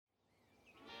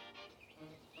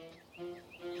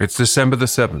It's December the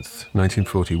 7th,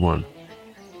 1941.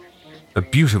 A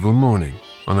beautiful morning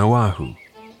on Oahu,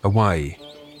 Hawaii.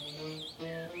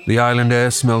 The island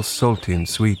air smells salty and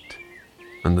sweet,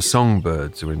 and the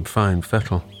songbirds are in fine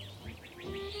fettle.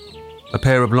 A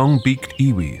pair of long-beaked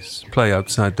iwis play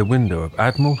outside the window of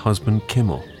Admiral Husband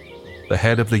Kimmel, the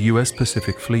head of the U.S.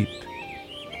 Pacific Fleet.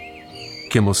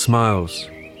 Kimmel smiles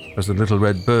as the little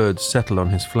red birds settle on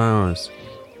his flowers,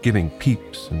 giving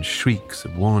peeps and shrieks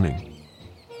of warning.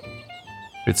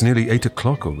 It's nearly 8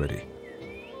 o'clock already.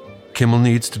 Kimmel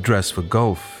needs to dress for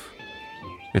golf.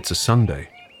 It's a Sunday,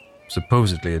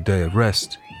 supposedly a day of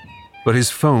rest, but his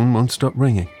phone won't stop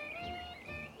ringing.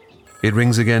 It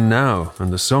rings again now,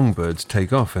 and the songbirds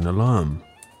take off in alarm.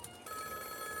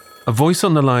 A voice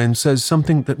on the line says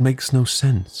something that makes no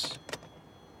sense.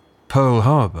 Pearl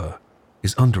Harbor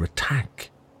is under attack.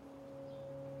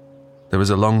 There is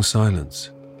a long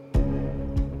silence.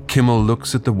 Kimmel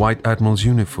looks at the white admiral's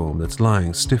uniform that's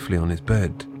lying stiffly on his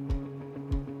bed.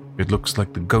 It looks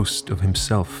like the ghost of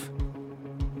himself.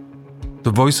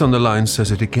 The voice on the line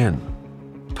says it again.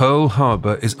 Pearl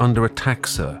Harbor is under attack,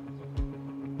 sir.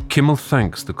 Kimmel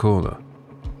thanks the caller,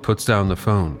 puts down the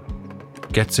phone,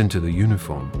 gets into the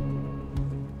uniform.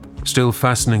 Still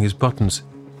fastening his buttons,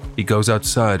 he goes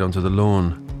outside onto the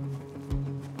lawn.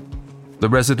 The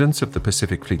residence of the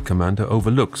Pacific Fleet commander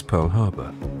overlooks Pearl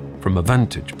Harbor from a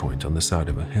vantage point on the side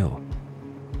of a hill.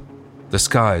 The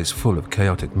sky is full of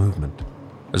chaotic movement,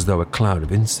 as though a cloud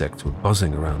of insects were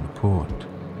buzzing around the port.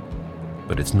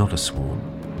 But it's not a swarm,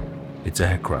 it's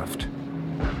aircraft.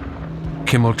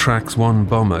 Kimmel tracks one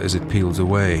bomber as it peels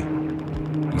away.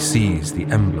 He sees the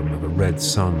emblem of a red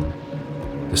sun,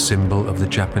 the symbol of the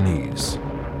Japanese.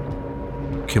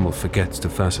 Kimmel forgets to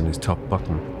fasten his top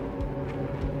button.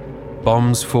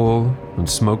 Bombs fall and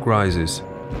smoke rises.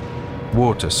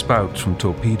 Water spouts from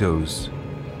torpedoes.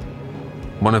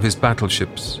 One of his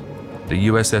battleships, the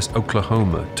USS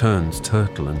Oklahoma, turns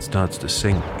turtle and starts to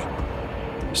sink.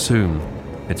 Soon,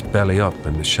 it's belly up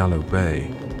in the shallow bay.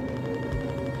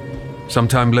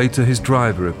 Sometime later, his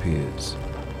driver appears,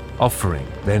 offering,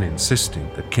 then insisting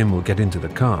that Kimmel get into the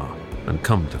car and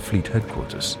come to fleet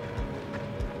headquarters.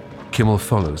 Kimmel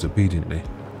follows obediently.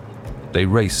 They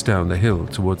race down the hill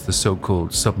towards the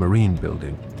so-called submarine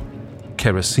building.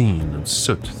 Kerosene and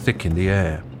soot thick in the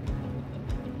air.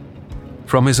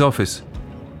 From his office,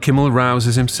 Kimmel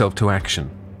rouses himself to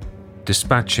action,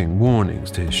 dispatching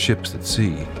warnings to his ships at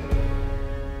sea.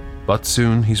 But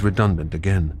soon he's redundant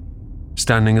again,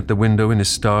 standing at the window in his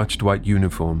starched white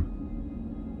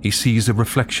uniform. He sees a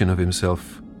reflection of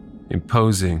himself,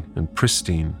 imposing and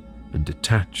pristine and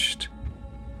detached,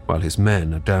 while his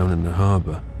men are down in the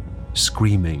harbor,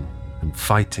 screaming and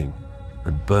fighting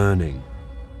and burning.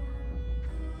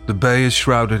 The bay is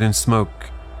shrouded in smoke,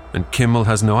 and Kimmel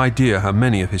has no idea how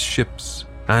many of his ships,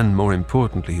 and more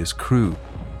importantly his crew,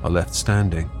 are left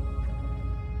standing.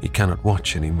 He cannot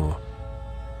watch anymore,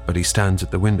 but he stands at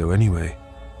the window anyway.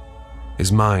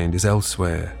 His mind is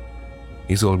elsewhere.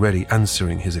 He's already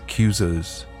answering his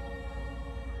accusers.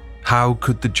 How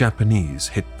could the Japanese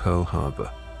hit Pearl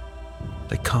Harbor?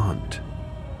 They can't.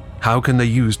 How can they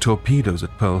use torpedoes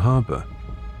at Pearl Harbor?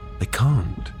 They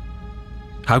can't.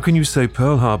 How can you say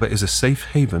Pearl Harbor is a safe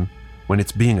haven when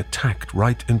it's being attacked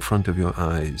right in front of your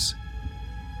eyes?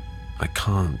 I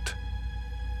can't.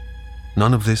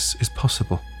 None of this is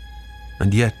possible,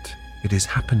 and yet it is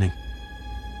happening,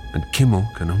 and Kimmel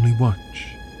can only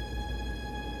watch.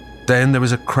 Then there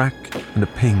is a crack and a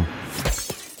ping,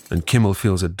 and Kimmel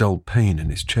feels a dull pain in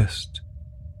his chest.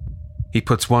 He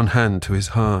puts one hand to his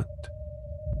heart.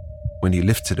 When he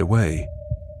lifts it away,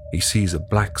 he sees a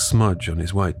black smudge on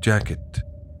his white jacket.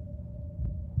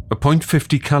 A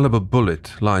 .50 caliber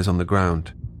bullet lies on the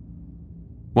ground.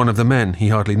 One of the men, he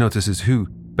hardly notices who,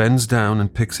 bends down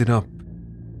and picks it up.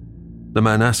 The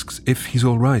man asks if he's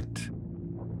all right,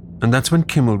 and that's when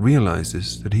Kimmel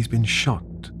realizes that he's been shot.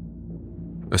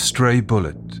 A stray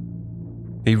bullet.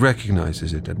 He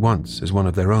recognizes it at once as one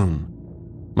of their own.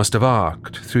 Must have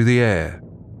arced through the air,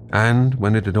 and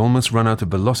when it had almost run out of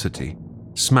velocity,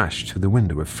 smashed through the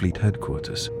window of fleet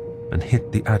headquarters and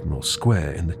hit the admiral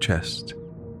square in the chest.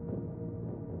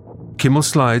 Kimmel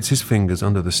slides his fingers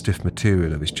under the stiff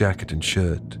material of his jacket and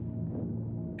shirt.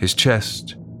 His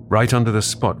chest, right under the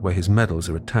spot where his medals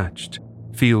are attached,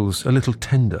 feels a little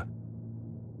tender.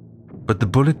 But the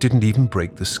bullet didn't even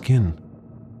break the skin.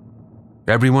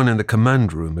 Everyone in the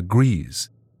command room agrees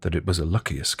that it was a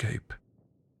lucky escape.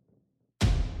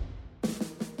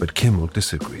 But Kimmel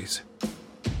disagrees.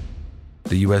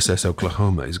 The USS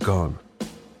Oklahoma is gone.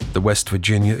 The West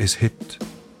Virginia is hit.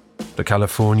 The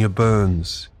California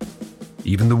burns.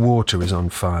 Even the water is on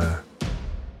fire.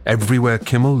 Everywhere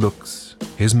Kimmel looks,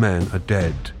 his men are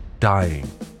dead, dying,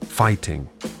 fighting,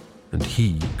 and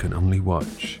he can only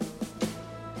watch.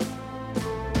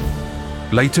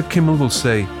 Later, Kimmel will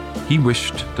say he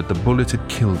wished that the bullet had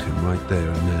killed him right there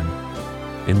and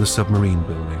then, in the submarine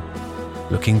building,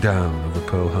 looking down over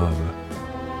Pearl Harbor.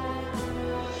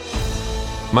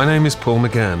 My name is Paul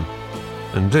McGann,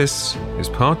 and this is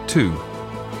part 2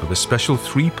 of a special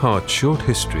 3-part short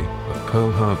history of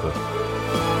Pearl Harbor.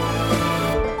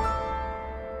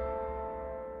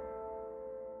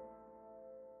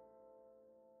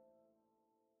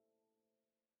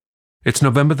 It's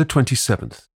November the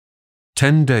 27th,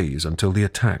 10 days until the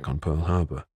attack on Pearl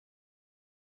Harbor.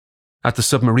 At the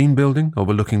submarine building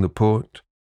overlooking the port,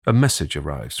 a message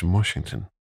arrives from Washington.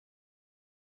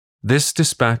 This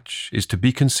dispatch is to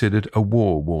be considered a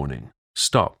war warning.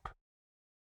 Stop.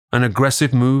 An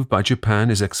aggressive move by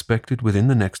Japan is expected within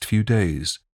the next few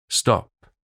days. Stop.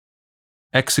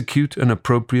 Execute an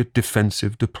appropriate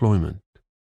defensive deployment.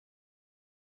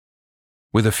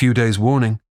 With a few days'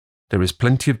 warning, there is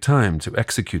plenty of time to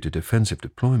execute a defensive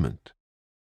deployment.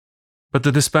 But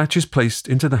the dispatch is placed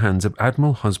into the hands of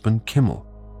Admiral Husband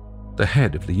Kimmel, the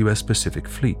head of the U.S. Pacific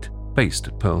Fleet, based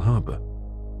at Pearl Harbor.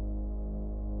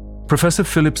 Professor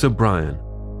Phillips O'Brien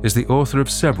is the author of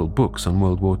several books on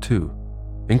World War II,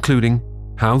 including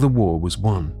How the War Was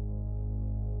Won.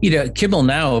 Kimmel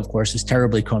now, of course, is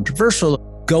terribly controversial.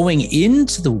 Going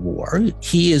into the war,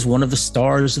 he is one of the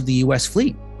stars of the U.S.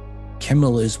 fleet.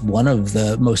 Kimmel is one of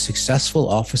the most successful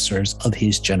officers of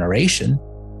his generation.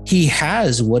 He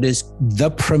has what is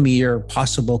the premier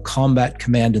possible combat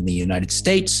command in the United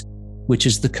States, which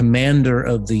is the commander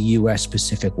of the U.S.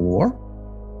 Pacific War.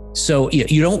 So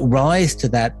you don't rise to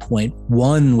that point,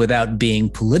 one, without being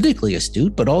politically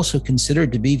astute, but also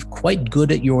considered to be quite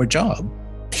good at your job.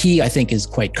 He, I think, is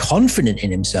quite confident in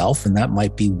himself, and that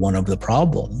might be one of the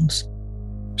problems.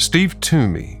 Steve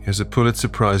Toomey is a Pulitzer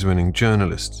Prize-winning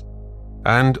journalist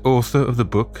and author of the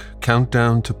book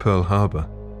Countdown to Pearl Harbor.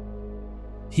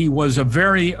 He was a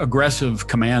very aggressive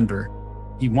commander.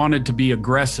 He wanted to be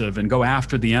aggressive and go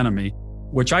after the enemy,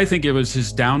 which I think it was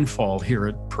his downfall here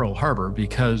at Pearl Harbor,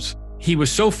 because he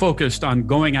was so focused on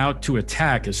going out to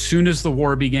attack as soon as the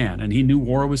war began, and he knew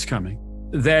war was coming,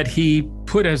 that he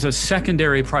put as a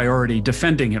secondary priority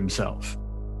defending himself.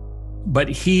 But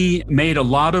he made a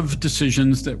lot of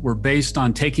decisions that were based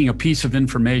on taking a piece of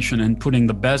information and putting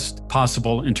the best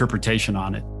possible interpretation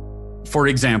on it. For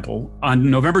example, on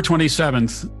November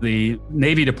 27th, the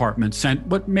Navy Department sent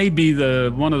what may be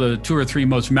one of the 2 or 3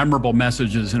 most memorable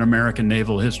messages in American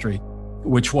naval history,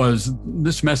 which was,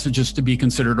 this message is to be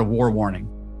considered a war warning.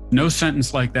 No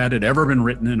sentence like that had ever been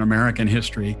written in American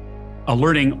history,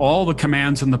 alerting all the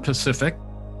commands in the Pacific.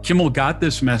 Kimmel got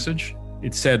this message.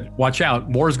 It said, watch out,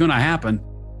 war is going to happen,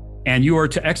 and you are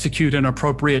to execute an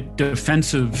appropriate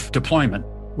defensive deployment,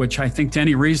 which I think to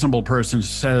any reasonable person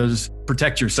says,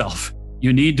 protect yourself.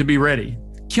 You need to be ready.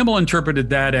 Kimmel interpreted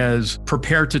that as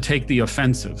prepare to take the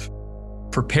offensive,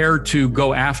 prepare to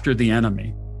go after the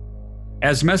enemy.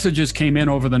 As messages came in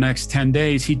over the next 10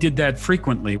 days, he did that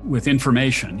frequently with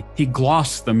information. He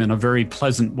glossed them in a very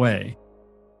pleasant way.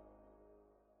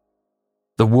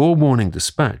 The war warning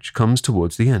dispatch comes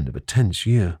towards the end of a tense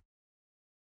year.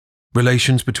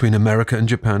 Relations between America and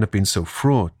Japan have been so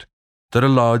fraught that a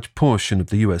large portion of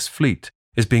the U.S. fleet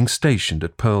is being stationed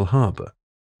at Pearl Harbor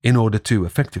in order to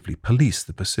effectively police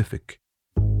the Pacific.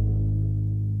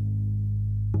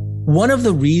 One of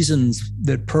the reasons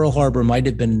that Pearl Harbor might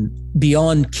have been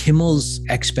beyond Kimmel's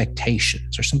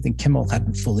expectations, or something Kimmel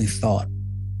hadn't fully thought,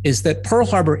 is that Pearl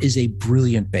Harbor is a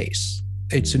brilliant base.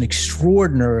 It's an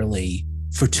extraordinarily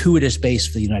fortuitous base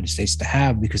for the United States to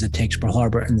have, because it takes Pearl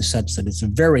Harbor in the sense that it's a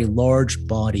very large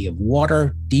body of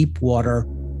water, deep water.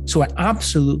 So it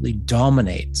absolutely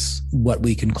dominates what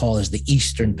we can call as the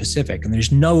Eastern Pacific. And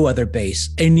there's no other base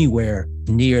anywhere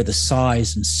near the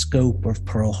size and scope of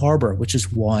Pearl Harbor, which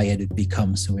is why it had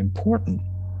become so important.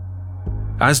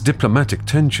 As diplomatic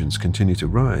tensions continue to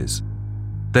rise,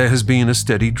 there has been a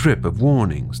steady drip of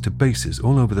warnings to bases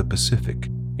all over the Pacific,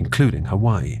 including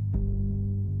Hawaii.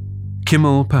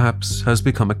 Kimmel, perhaps, has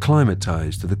become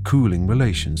acclimatized to the cooling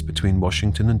relations between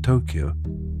Washington and Tokyo.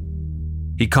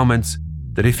 He comments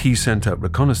that if he sent out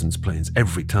reconnaissance planes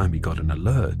every time he got an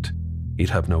alert, he'd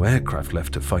have no aircraft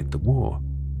left to fight the war.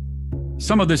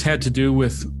 Some of this had to do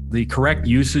with the correct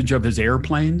usage of his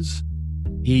airplanes.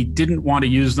 He didn't want to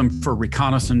use them for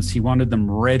reconnaissance. He wanted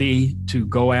them ready to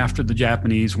go after the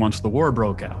Japanese once the war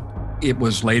broke out. It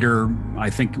was later, I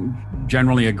think,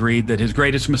 generally agreed that his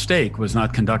greatest mistake was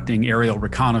not conducting aerial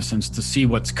reconnaissance to see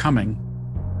what's coming.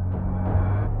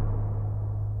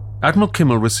 Admiral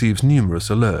Kimmel receives numerous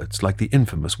alerts like the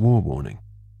infamous war warning.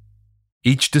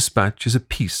 Each dispatch is a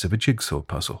piece of a jigsaw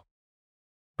puzzle,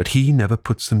 but he never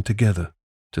puts them together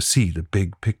to see the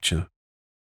big picture.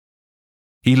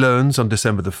 He learns on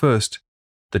December the 1st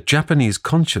that Japanese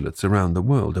consulates around the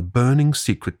world are burning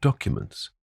secret documents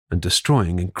and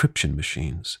destroying encryption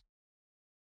machines.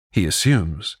 He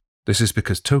assumes this is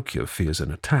because Tokyo fears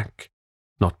an attack,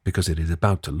 not because it is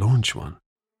about to launch one.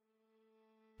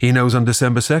 He knows on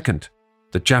December 2nd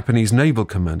that Japanese naval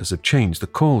commanders have changed the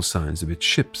call signs of its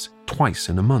ships twice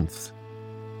in a month.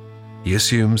 He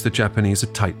assumes the Japanese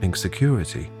are tightening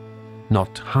security,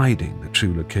 not hiding the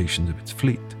true locations of its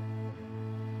fleet.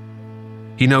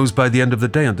 He knows by the end of the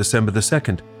day on December the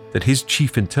 2nd that his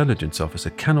chief intelligence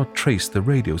officer cannot trace the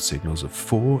radio signals of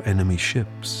 4 enemy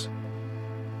ships.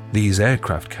 These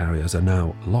aircraft carriers are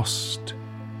now lost.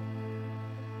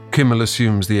 Kimmel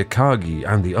assumes the Akagi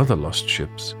and the other lost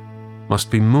ships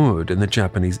must be moored in the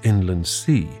Japanese inland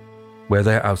sea, where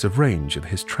they are out of range of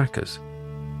his trackers.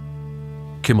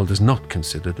 Kimmel does not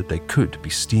consider that they could be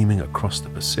steaming across the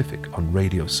Pacific on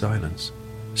radio silence,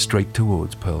 straight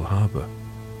towards Pearl Harbor.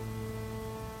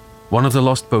 One of the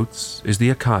lost boats is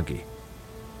the Akagi,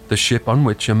 the ship on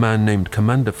which a man named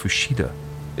Commander Fushida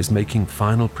is making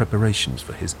final preparations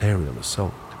for his aerial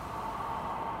assault.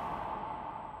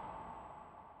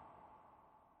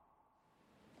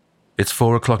 It's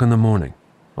 4 o'clock in the morning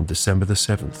on December the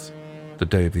 7th, the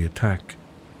day of the attack.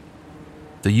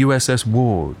 The USS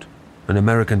Ward, an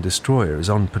American destroyer, is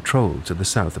on patrol to the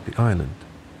south of the island.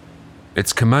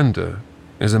 Its commander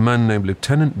is a man named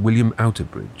Lieutenant William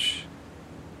Outerbridge.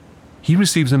 He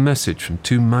receives a message from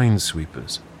 2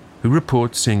 minesweepers who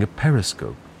report seeing a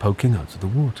periscope poking out of the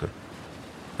water,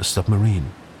 a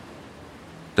submarine.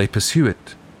 They pursue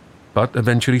it, but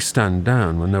eventually stand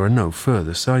down when there are no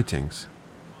further sightings.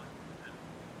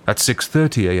 At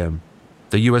 6:30 a.m.,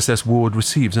 the USS Ward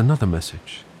receives another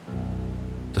message.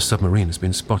 The submarine has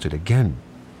been spotted again,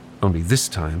 only this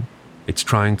time it's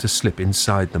trying to slip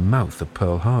inside the mouth of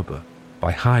Pearl Harbor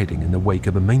by hiding in the wake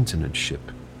of a maintenance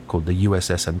ship called the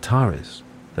USS Antares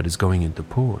that is going into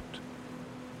port.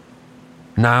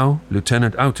 Now,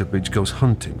 Lieutenant Outerbridge goes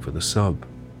hunting for the sub.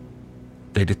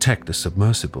 They detect the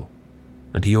submersible,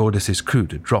 and he orders his crew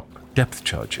to drop depth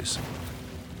charges.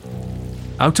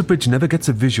 Outerbridge never gets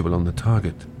a visual on the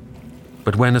target,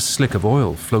 but when a slick of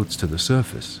oil floats to the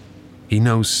surface, he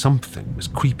knows something was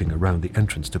creeping around the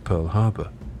entrance to Pearl Harbor.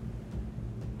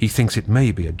 He thinks it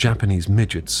may be a Japanese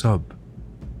midget sub.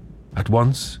 At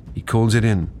once, he calls it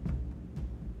in.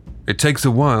 It takes a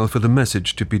while for the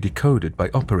message to be decoded by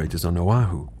operators on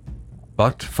Oahu,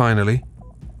 but finally,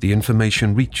 the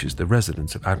information reaches the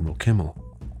residence of Admiral Kimmel.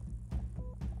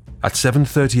 At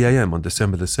 7:30 a.m. on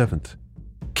December the 7th,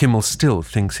 Kimmel still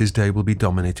thinks his day will be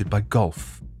dominated by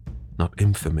golf, not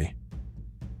infamy.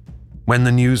 When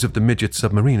the news of the midget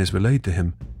submarine is relayed to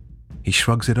him, he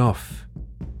shrugs it off.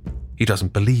 He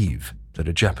doesn't believe that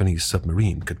a Japanese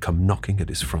submarine could come knocking at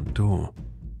his front door.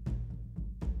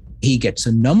 He gets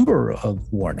a number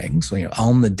of warnings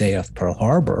on the day of Pearl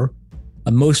Harbor.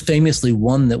 Most famously,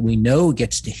 one that we know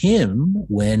gets to him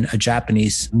when a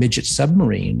Japanese midget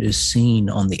submarine is seen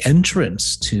on the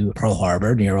entrance to Pearl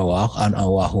Harbor near on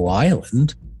Oahu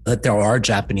Island, that there are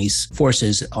Japanese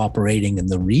forces operating in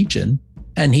the region.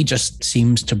 And he just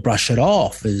seems to brush it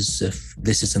off as if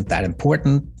this isn't that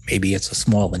important. Maybe it's a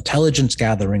small intelligence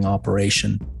gathering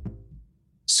operation.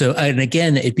 So, and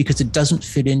again, because it doesn't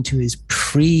fit into his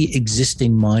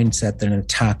pre-existing mindset that an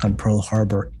attack on Pearl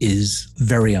Harbor is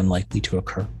very unlikely to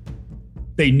occur.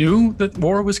 They knew that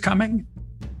war was coming.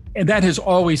 And that has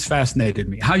always fascinated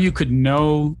me, how you could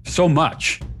know so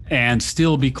much and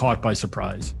still be caught by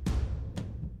surprise.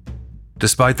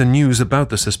 Despite the news about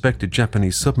the suspected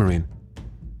Japanese submarine,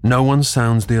 no one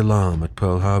sounds the alarm at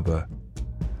Pearl Harbor.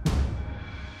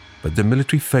 But the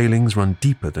military failings run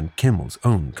deeper than Kimmel's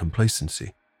own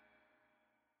complacency.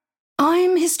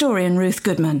 I'm historian Ruth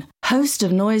Goodman, host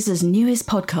of Noise's newest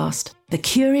podcast, The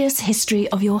Curious History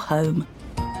of Your Home.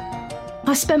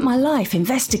 I've spent my life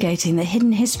investigating the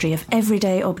hidden history of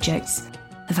everyday objects.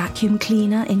 The vacuum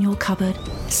cleaner in your cupboard,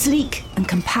 sleek and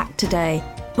compact today,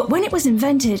 but when it was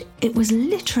invented, it was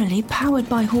literally powered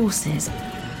by horses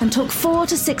and took 4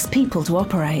 to 6 people to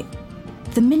operate.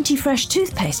 The minty fresh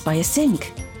toothpaste by your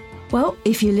sink. Well,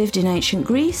 if you lived in ancient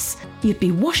Greece, you'd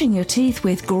be washing your teeth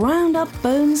with ground up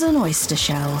bones and oyster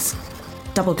shells.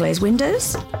 Double glazed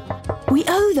windows? We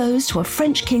owe those to a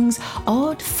French king's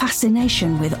odd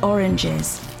fascination with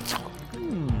oranges.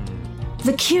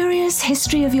 The Curious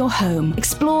History of Your Home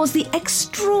explores the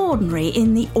extraordinary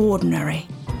in the ordinary.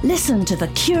 Listen to The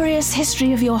Curious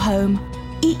History of Your Home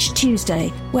each Tuesday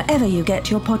wherever you get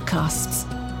your podcasts.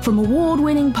 From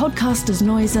award-winning podcasters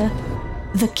Noiser,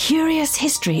 The Curious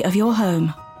History of Your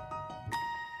Home.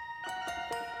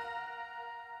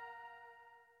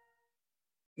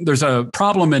 There's a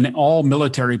problem in all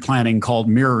military planning called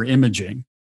mirror imaging.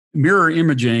 Mirror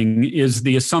imaging is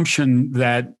the assumption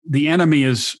that the enemy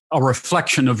is a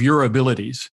reflection of your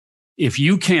abilities. If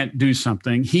you can't do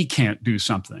something, he can't do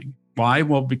something. Why?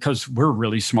 Well, because we're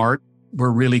really smart, we're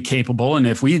really capable, and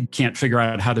if we can't figure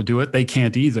out how to do it, they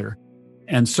can't either.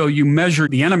 And so you measure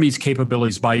the enemy's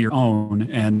capabilities by your own,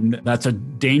 and that's a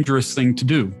dangerous thing to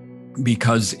do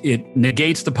because it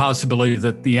negates the possibility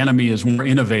that the enemy is more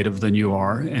innovative than you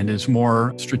are and is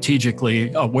more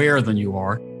strategically aware than you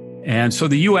are. And so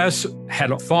the U.S.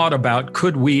 had thought about,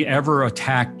 could we ever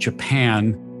attack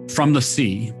Japan from the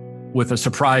sea with a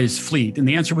surprise fleet? And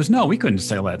the answer was no, we couldn't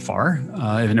sail that far.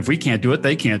 And if we can't do it,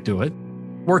 they can't do it.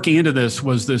 Working into this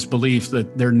was this belief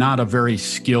that they're not a very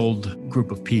skilled group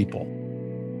of people.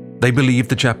 They believe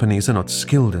the Japanese are not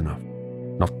skilled enough,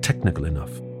 not technical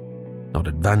enough, not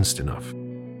advanced enough.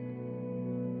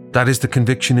 That is the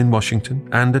conviction in Washington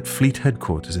and at fleet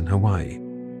headquarters in Hawaii.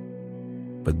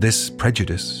 But this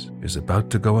prejudice is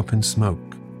about to go up in smoke.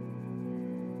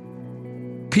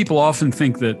 People often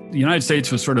think that the United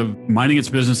States was sort of minding its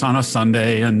business on a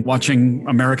Sunday and watching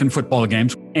American football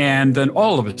games, and then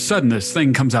all of a sudden this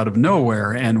thing comes out of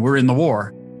nowhere and we're in the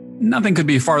war. Nothing could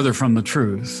be farther from the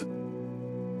truth.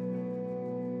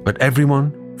 But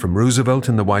everyone, from Roosevelt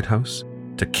in the White House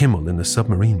to Kimmel in the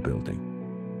submarine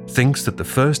building, thinks that the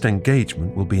first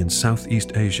engagement will be in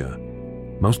Southeast Asia,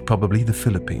 most probably the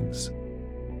Philippines.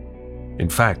 In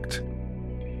fact,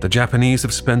 the Japanese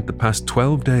have spent the past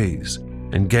 12 days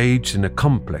engaged in a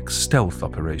complex stealth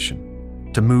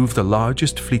operation to move the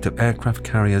largest fleet of aircraft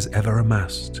carriers ever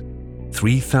amassed,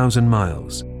 3,000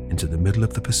 miles into the middle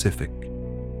of the Pacific.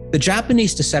 The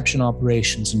Japanese deception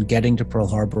operations in getting to Pearl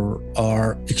Harbor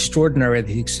are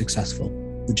extraordinarily successful.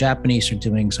 The Japanese are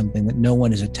doing something that no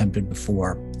one has attempted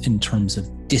before in terms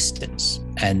of distance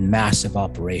and massive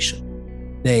operation.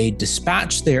 They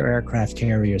dispatch their aircraft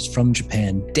carriers from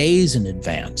Japan days in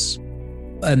advance.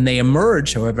 And they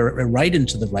emerge, however, right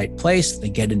into the right place. They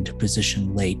get into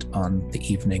position late on the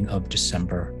evening of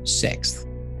December 6th.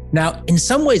 Now, in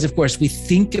some ways, of course, we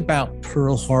think about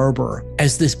Pearl Harbor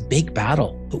as this big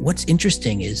battle. But what's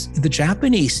interesting is the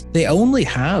Japanese, they only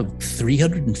have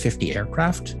 350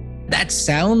 aircraft. That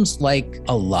sounds like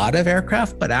a lot of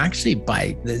aircraft, but actually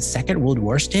by the Second World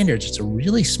War standards, it's a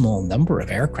really small number of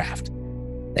aircraft.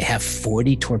 They have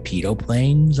 40 torpedo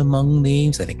planes among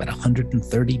these, I think about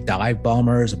 130 dive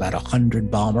bombers, about 100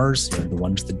 bombers, the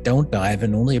ones that don't dive,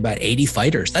 and only about 80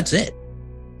 fighters. That's it.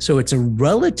 So it's a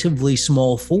relatively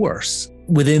small force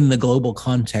within the global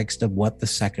context of what the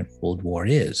Second World War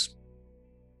is.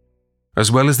 As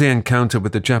well as the encounter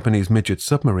with the Japanese midget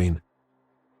submarine,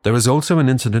 there is also an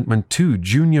incident when two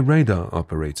junior radar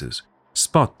operators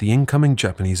spot the incoming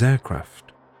Japanese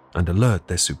aircraft and alert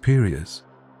their superiors.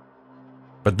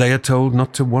 But they are told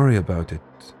not to worry about it.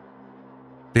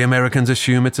 The Americans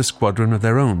assume it's a squadron of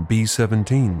their own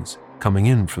B-17s coming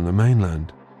in from the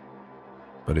mainland.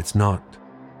 But it's not.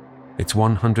 It's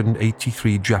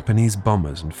 183 Japanese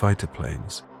bombers and fighter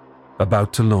planes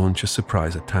about to launch a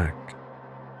surprise attack.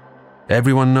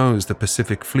 Everyone knows the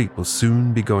Pacific Fleet will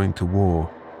soon be going to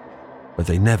war, but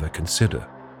they never consider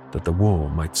that the war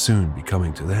might soon be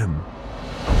coming to them.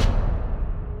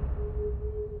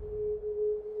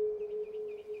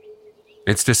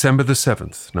 It's December the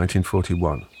 7th,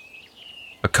 1941.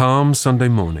 A calm Sunday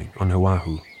morning on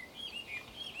Oahu.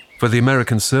 For the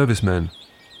American servicemen,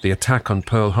 the attack on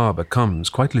Pearl Harbor comes,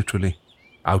 quite literally,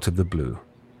 out of the blue.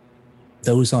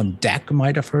 Those on deck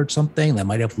might have heard something. They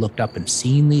might have looked up and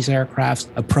seen these aircrafts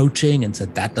approaching and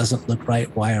said, that doesn't look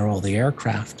right. Why are all the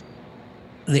aircraft?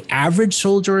 The average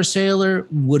soldier or sailor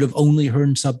would have only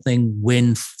heard something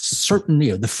when certain,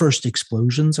 the first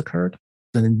explosions occurred.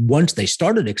 And then once they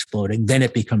started exploding, then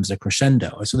it becomes a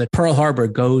crescendo. So that Pearl Harbor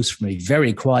goes from a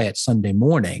very quiet Sunday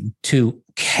morning to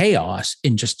chaos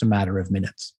in just a matter of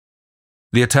minutes.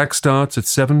 The attack starts at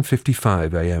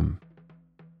 7:55 a.m.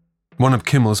 One of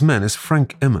Kimmel's men is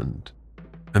Frank Emmond,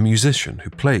 a musician who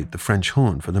played the French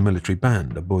horn for the military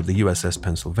band aboard the USS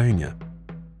Pennsylvania.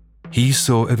 He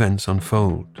saw events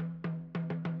unfold.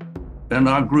 In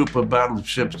our group of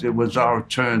battleships, it was our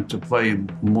turn to play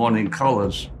Morning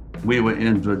Colors. We were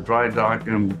in the dry dock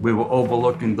and we were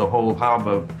overlooking the whole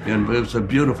harbor, and it was a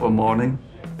beautiful morning.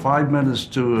 5 minutes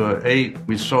to 8,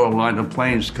 we saw a line of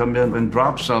planes come in and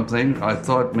drop something. I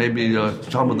thought maybe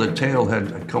some of the tail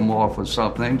had come off or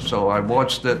something, so I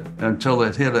watched it until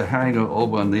it hit a hangar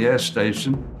over on the air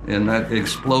station. and that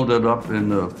exploded up in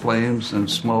the flames and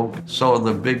smoke. Saw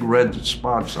the big red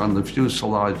spots on the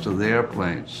fuselage of the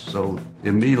airplanes. So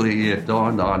immediately it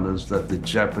dawned on us that the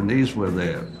Japanese were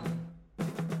there.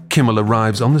 Kimmel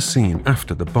arrives on the scene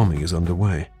after the bombing is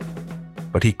underway,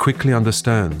 but he quickly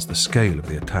understands the scale of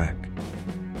the attack.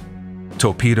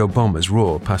 Torpedo bombers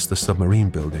roar past the submarine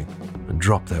building and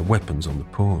drop their weapons on the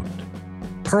port.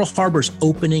 Pearl Harbor's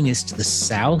opening is to the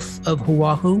south of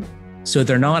Oahu, so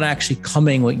they're not actually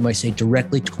coming, what you might say,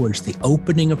 directly towards the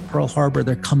opening of Pearl Harbor.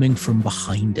 They're coming from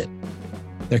behind it.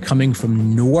 They're coming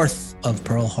from north of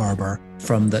Pearl Harbor,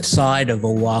 from the side of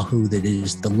Oahu that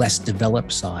is the less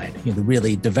developed side. The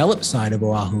really developed side of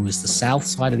Oahu is the south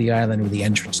side of the island where the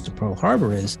entrance to Pearl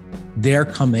Harbor is. They're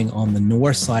coming on the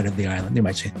north side of the island. They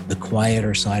might say the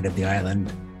quieter side of the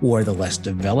island or the less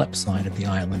developed side of the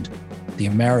island. The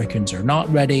Americans are not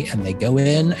ready, and they go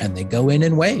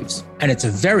in waves. And it's a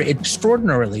very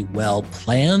extraordinarily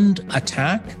well-planned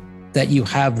attack that you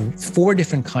have 4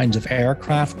 different kinds of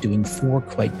aircraft doing 4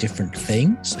 quite different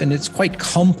things. And it's quite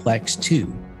complex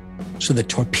too. So the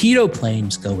torpedo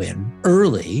planes go in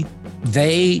early.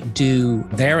 They do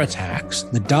their attacks.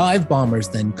 The dive bombers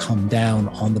then come down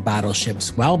on the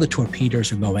battleships while the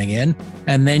torpedoes are going in.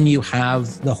 And then you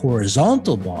have the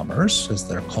horizontal bombers, as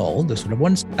they're called, the sort of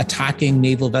ones attacking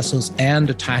naval vessels and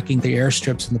attacking the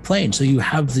airstrips and the planes. So you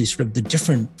have these sort of the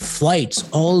different flights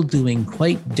all doing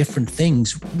quite different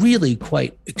things, really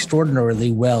quite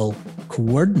extraordinarily well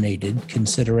coordinated,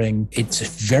 considering it's a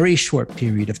very short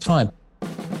period of time.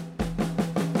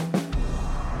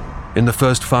 In the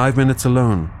first 5 minutes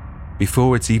alone,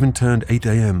 before it's even turned 8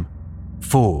 a.m.,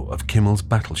 4 of Kimmel's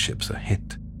battleships are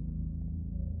hit.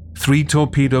 3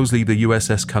 torpedoes leave the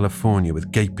USS California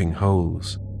with gaping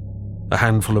holes. A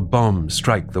handful of bombs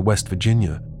strike the West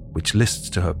Virginia, which lists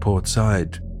to her port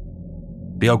side.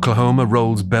 The Oklahoma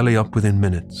rolls belly up within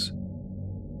minutes.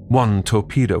 1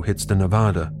 torpedo hits the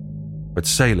Nevada, but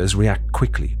sailors react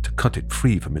quickly to cut it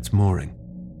free from its mooring.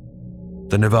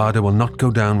 The Nevada will not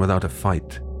go down without a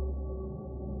fight.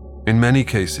 In many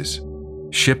cases,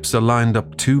 ships are lined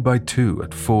up 2 by 2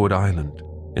 at Ford Island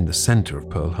in the center of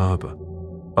Pearl Harbor,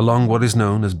 along what is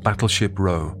known as Battleship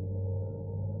Row.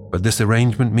 But this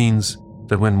arrangement means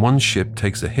that when one ship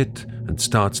takes a hit and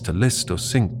starts to list or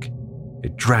sink,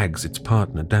 it drags its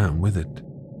partner down with it.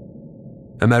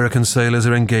 American sailors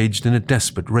are engaged in a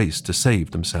desperate race to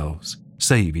save themselves,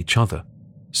 save each other,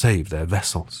 save their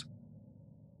vessels.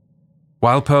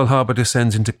 While Pearl Harbor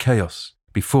descends into chaos,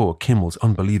 before Kimmel's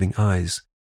unbelieving eyes,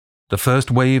 the first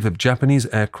wave of Japanese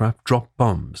aircraft drop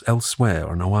bombs elsewhere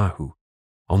on Oahu,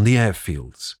 on the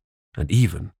airfields, and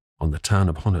even on the town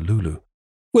of Honolulu.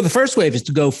 Well, the first wave is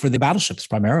to go for the battleships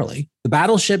primarily. The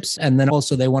battleships, and then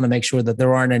also they want to make sure that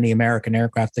there aren't any American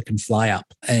aircraft that can fly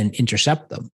up and intercept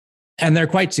them. And they're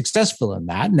quite successful in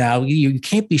that. Now, you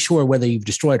can't be sure whether you've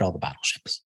destroyed all the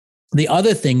battleships. The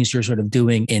other things you're sort of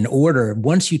doing in order,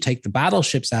 once you take the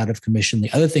battleships out of commission,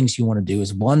 the other things you want to do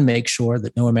is, 1, make sure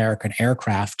that no American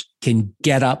aircraft can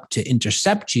get up to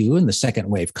intercept you and the second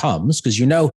wave comes, because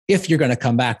if you're going to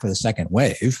come back for the second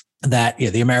wave, that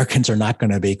the Americans are not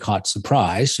going to be caught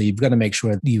surprise. So you've got to make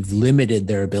sure that you've limited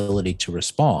their ability to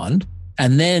respond.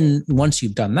 And then once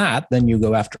you've done that, then you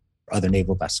go after other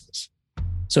naval vessels.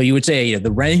 So you would say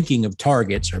the ranking of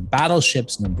targets are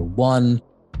battleships, number 1,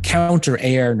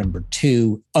 counter-air, number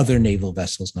 2, other naval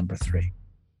vessels, number 3.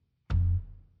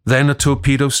 Then a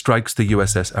torpedo strikes the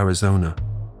USS Arizona,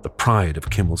 the pride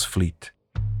of Kimmel's fleet,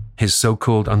 his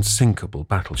so-called unsinkable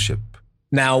battleship.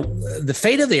 Now, the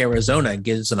fate of the Arizona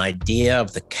gives an idea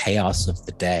of the chaos of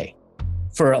the day.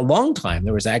 For a long time,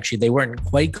 they weren't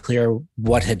quite clear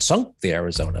what had sunk the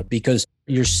Arizona, because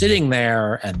you're sitting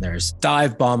there and there's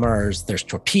dive bombers, there's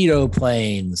torpedo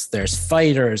planes, there's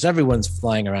fighters, everyone's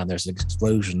flying around, there's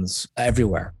explosions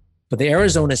everywhere. But the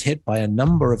Arizona is hit by a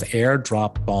number of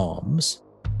airdrop bombs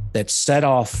that set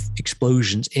off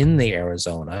explosions in the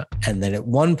Arizona. And then at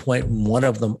one point, one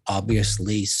of them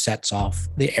obviously sets off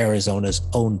the Arizona's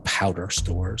own powder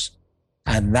stores.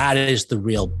 And that is the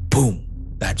real boom.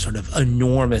 That sort of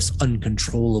enormous,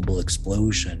 uncontrollable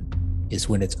explosion is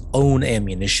when its own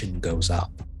ammunition goes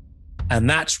up. And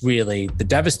that's really the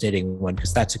devastating one,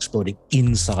 because that's exploding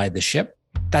inside the ship.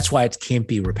 That's why it can't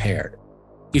be repaired.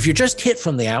 If you're just hit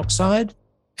from the outside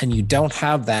and you don't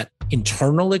have that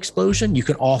internal explosion, you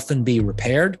can often be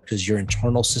repaired because your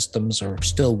internal systems are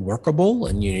still workable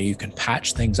and you can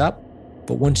patch things up.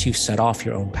 But once you've set off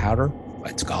your own powder,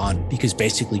 it's gone, because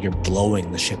basically you're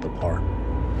blowing the ship apart.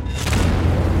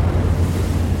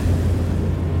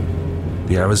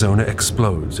 The Arizona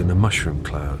explodes in a mushroom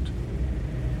cloud.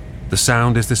 The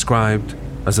sound is described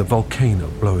as a volcano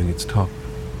blowing its top.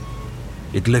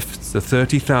 It lifts the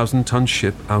 30,000-ton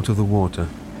ship out of the water.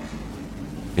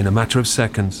 In a matter of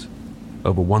seconds,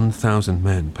 over 1,000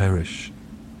 men perish.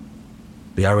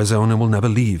 The Arizona will never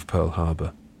leave Pearl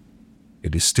Harbor.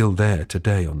 It is still there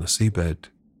today on the seabed.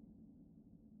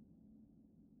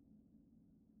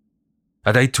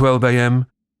 At 8:12 a.m.,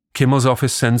 Kimmel's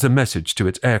office sends a message to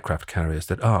its aircraft carriers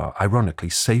that are, ironically,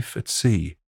 safe at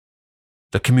sea.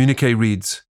 The communique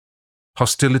reads,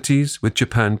 "Hostilities with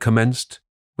Japan commenced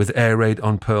with air raid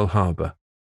on Pearl Harbor."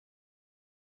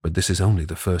 But this is only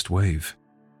the first wave.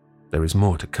 There is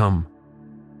more to come.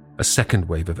 A second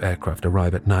wave of aircraft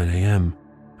arrive at 9 a.m.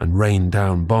 and rain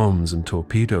down bombs and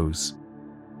torpedoes.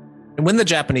 And when the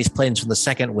Japanese planes from the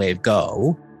second wave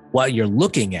go, what you're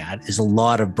looking at is a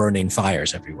lot of burning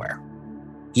fires everywhere.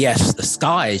 Yes, the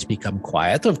skies become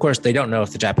quiet. Of course, they don't know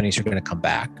if the Japanese are going to come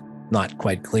back. Not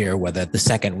quite clear whether the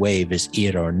second wave is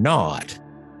it or not.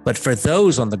 But for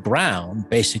those on the ground,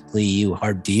 basically you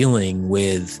are dealing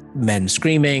with men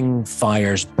screaming,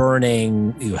 fires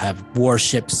burning. You have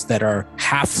warships that are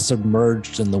half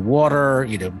submerged in the water,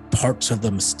 parts of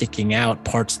them sticking out,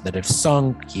 parts that have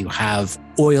sunk. You have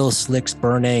oil slicks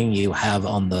burning. You have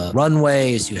on the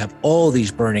runways, you have all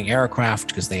these burning aircraft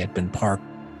because they had been parked.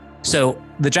 So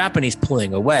the Japanese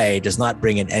pulling away does not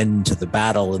bring an end to the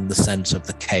battle in the sense of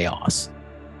the chaos.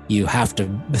 You have to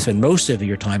spend most of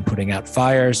your time putting out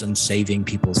fires and saving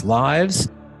people's lives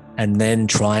and then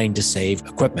trying to save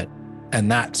equipment.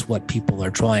 And that's what people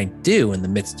are trying to do in the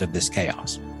midst of this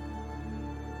chaos.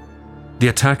 The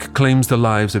attack claims the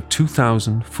lives of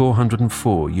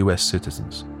 2,404 U.S.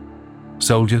 citizens.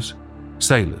 Soldiers,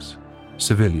 sailors,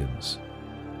 civilians.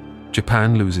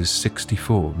 Japan loses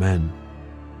 64 men.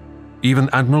 Even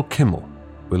Admiral Kimmel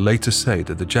will later say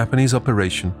that the Japanese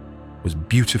operation was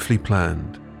beautifully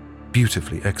planned,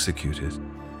 beautifully executed.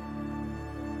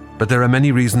 But there are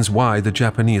many reasons why the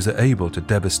Japanese are able to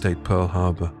devastate Pearl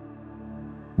Harbor.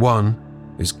 One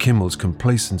is Kimmel's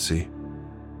complacency.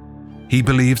 He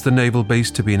believes the naval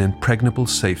base to be an impregnable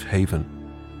safe haven.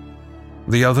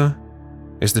 The other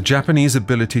is the Japanese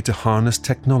ability to harness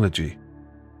technology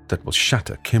that will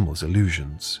shatter Kimmel's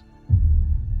illusions.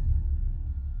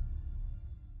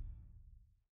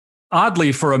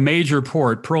 Oddly, for a major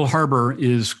port, Pearl Harbor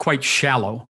is quite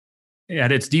shallow.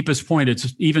 At its deepest point,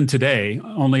 it's even today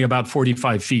only about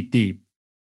 45 feet deep.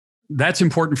 That's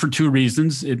important for two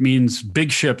reasons. It means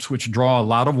big ships, which draw a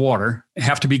lot of water,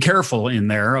 have to be careful in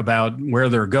there about where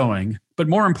they're going. But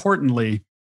more importantly,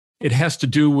 it has to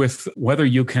do with whether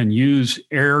you can use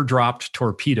air-dropped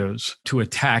torpedoes to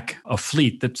attack a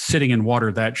fleet that's sitting in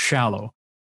water that shallow.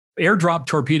 Air-dropped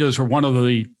torpedoes are one of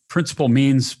the principal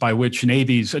means by which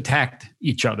navies attacked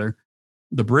each other.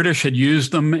 The British had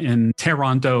used them in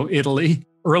Taranto, Italy,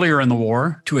 earlier in the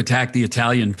war to attack the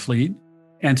Italian fleet.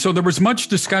 And so there was much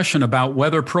discussion about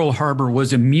whether Pearl Harbor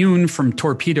was immune from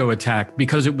torpedo attack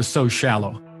because it was so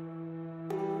shallow.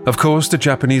 Of course, the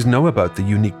Japanese know about the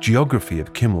unique geography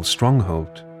of Kimmel's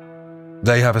stronghold.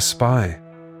 They have a spy,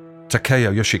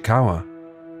 Takeo Yoshikawa,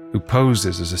 who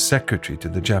poses as a secretary to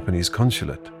the Japanese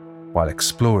consulate while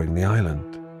exploring the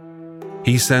island.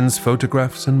 He sends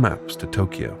photographs and maps to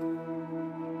Tokyo.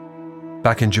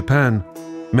 Back in Japan,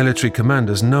 military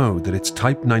commanders know that its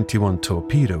Type 91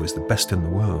 torpedo is the best in the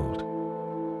world.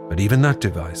 But even that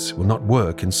device will not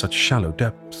work in such shallow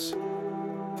depths.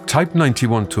 Type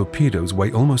 91 torpedoes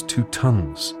weigh almost 2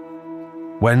 tons.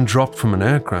 When dropped from an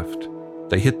aircraft,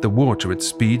 they hit the water at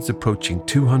speeds approaching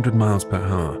 200 miles per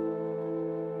hour.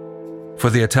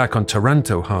 For the attack on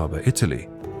Taranto Harbor, Italy,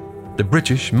 the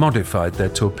British modified their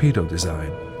torpedo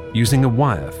design using a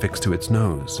wire fixed to its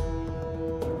nose.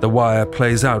 The wire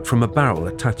plays out from a barrel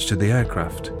attached to the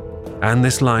aircraft, and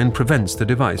this line prevents the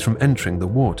device from entering the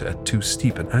water at too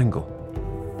steep an angle.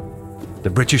 The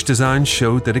British design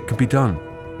showed that it could be done,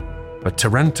 but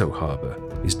Taranto Harbor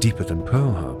is deeper than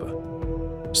Pearl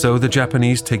Harbor. So the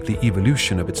Japanese take the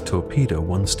evolution of its torpedo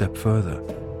one step further.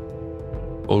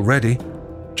 Already,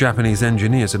 Japanese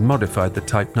engineers had modified the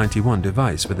Type 91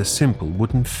 device with a simple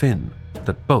wooden fin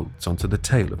that bolts onto the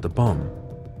tail of the bomb.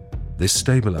 This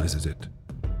stabilizes it.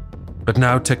 But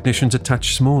now technicians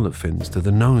attach smaller fins to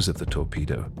the nose of the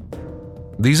torpedo.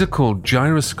 These are called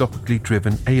gyroscopically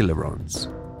driven ailerons.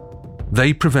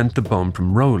 They prevent the bomb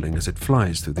from rolling as it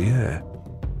flies through the air.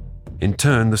 In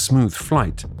turn, the smooth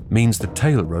flight means the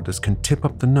tail rudders can tip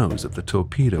up the nose of the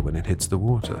torpedo when it hits the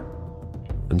water.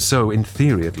 And so, in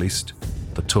theory at least,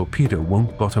 the torpedo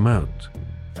won't bottom out.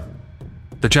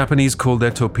 The Japanese call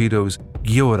their torpedoes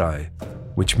gyorai,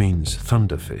 which means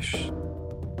thunderfish.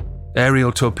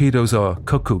 Aerial torpedoes are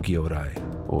kokugyorai,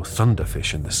 or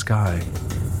thunderfish in the sky.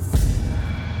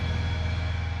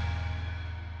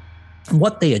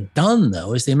 What they had done,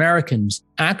 though, is the Americans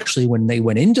actually, when they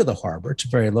went into the harbor, it's a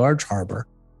very large harbor,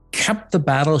 kept the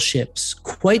battleships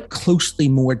quite closely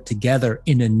moored together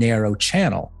in a narrow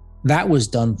channel. That was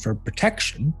done for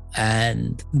protection.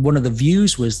 And one of the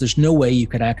views was there's no way you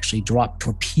could actually drop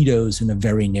torpedoes in a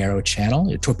very narrow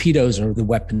channel. Torpedoes are the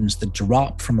weapons that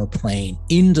drop from a plane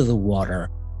into the water,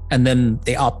 and then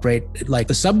they operate like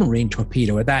the submarine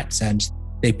torpedo in that sense.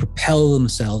 They propel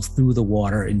themselves through the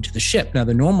water into the ship. Now,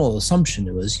 the normal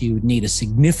assumption was you would need a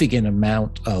significant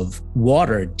amount of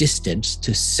water distance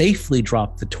to safely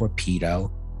drop the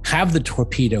torpedo, have the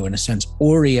torpedo, in a sense,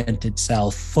 orient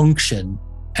itself, function,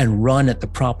 and run at the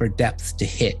proper depth to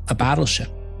hit a battleship.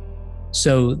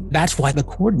 So that's why the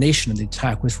coordination of the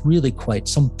attack was really quite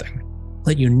something.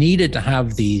 That you needed to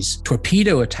have these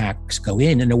torpedo attacks go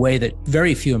in a way that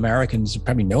very few Americans,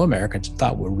 probably no Americans,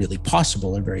 thought were really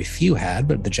possible, and very few had,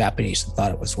 but the Japanese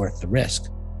thought it was worth the risk.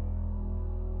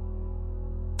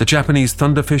 The Japanese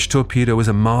Thunderfish torpedo is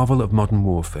a marvel of modern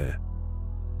warfare.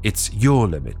 Its yaw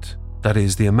limit, that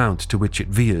is, the amount to which it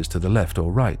veers to the left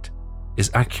or right,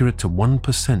 is accurate to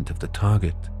 1% of the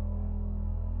target.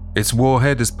 Its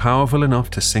warhead is powerful enough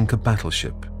to sink a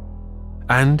battleship,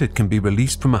 and it can be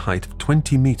released from a height of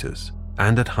 20 meters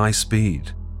and at high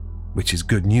speed, which is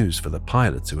good news for the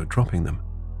pilots who are dropping them,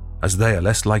 as they are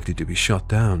less likely to be shot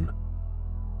down.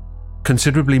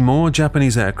 Considerably more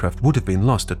Japanese aircraft would have been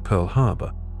lost at Pearl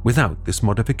Harbor without this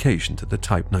modification to the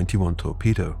Type 91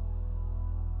 torpedo.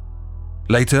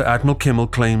 Later, Admiral Kimmel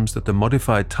claims that the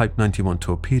modified Type 91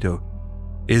 torpedo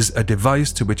is a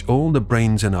device to which all the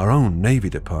brains in our own Navy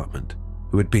Department,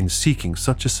 who had been seeking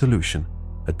such a solution,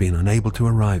 had been unable to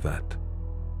arrive at.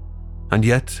 And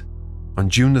yet, on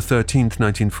June 13,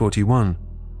 1941,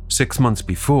 6 months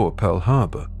before Pearl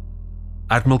Harbor,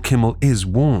 Admiral Kimmel is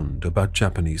warned about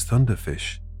Japanese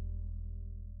Thunderfish.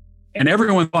 And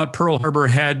everyone thought Pearl Harbor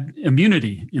had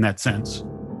immunity in that sense,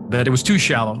 that it was too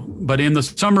shallow. But in the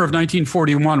summer of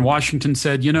 1941, Washington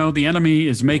said, the enemy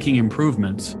is making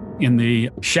improvements in the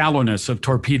shallowness of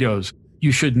torpedoes.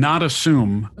 You should not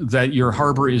assume that your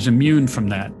harbor is immune from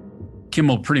that.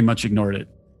 Kimmel pretty much ignored it.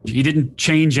 He didn't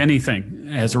change anything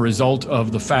as a result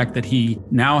of the fact that he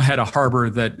now had a harbor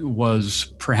that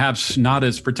was perhaps not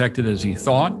as protected as he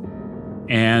thought.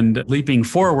 And leaping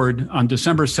forward, on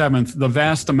December 7th, the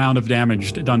vast amount of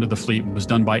damage done to the fleet was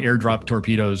done by airdrop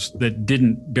torpedoes that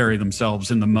didn't bury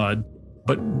themselves in the mud,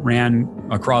 but ran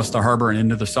across the harbor and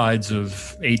into the sides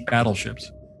of 8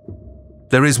 battleships.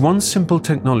 There is one simple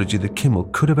technology that Kimmel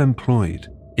could have employed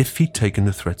if he'd taken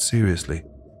the threat seriously.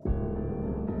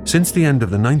 Since the end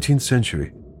of the 19th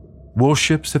century,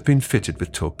 warships have been fitted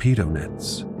with torpedo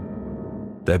nets.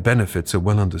 Their benefits are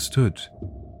well understood,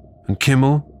 and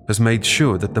Kimmel has made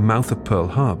sure that the mouth of Pearl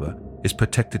Harbor is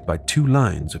protected by 2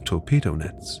 lines of torpedo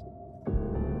nets.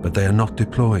 But they are not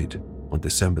deployed on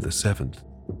December the 7th.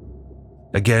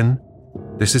 Again,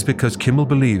 this is because Kimmel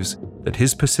believes that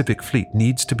his Pacific Fleet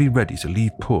needs to be ready to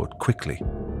leave port quickly,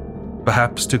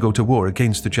 perhaps to go to war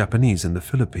against the Japanese in the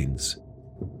Philippines,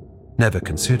 never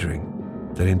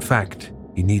considering that in fact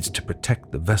he needs to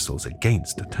protect the vessels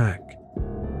against attack.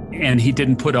 And he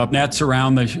didn't put up nets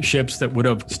around the ships that would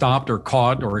have stopped or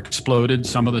caught or exploded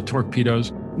some of the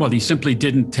torpedoes. Well, he simply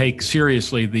didn't take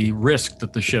seriously the risk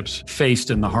that the ships faced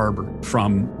in the harbor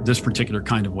from this particular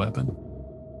kind of weapon.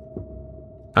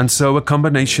 And so a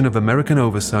combination of American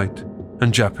oversight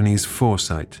and Japanese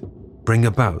foresight bring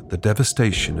about the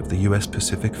devastation of the US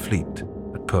Pacific Fleet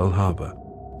at Pearl Harbor.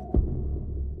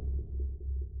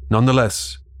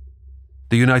 Nonetheless,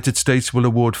 the United States will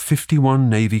award 51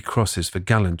 Navy Crosses for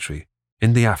gallantry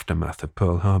in the aftermath of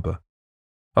Pearl Harbor,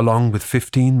 along with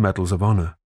 15 Medals of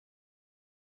Honor.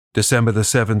 December the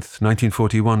 7th,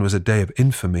 1941 was a day of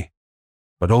infamy,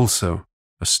 but also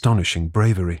astonishing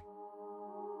bravery.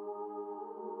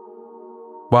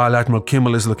 While Admiral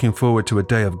Kimmel is looking forward to a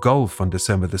day of golf on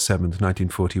December the 7th,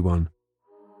 1941,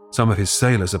 some of his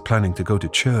sailors are planning to go to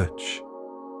church.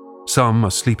 Some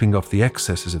are sleeping off the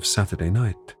excesses of Saturday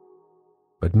night,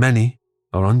 but many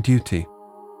are on duty.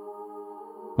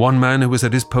 One man who was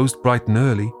at his post bright and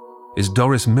early is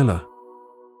Doris Miller.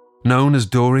 Known as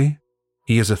Dory,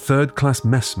 he is a third-class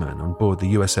messman on board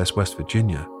the USS West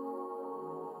Virginia.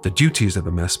 The duties of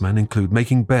a messman include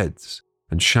making beds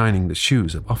and shining the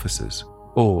shoes of officers,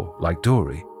 or, like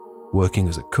Dory, working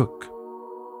as a cook.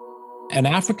 And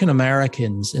African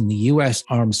Americans in the U.S.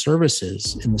 Armed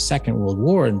Services in the Second World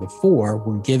War and before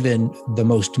were given the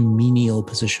most menial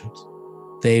positions.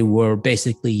 They were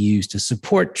basically used to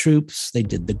support troops. They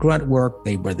did the grunt work.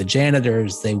 They were the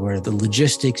janitors. They were the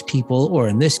logistics people, or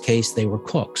in this case, they were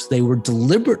cooks. They were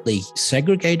deliberately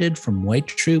segregated from white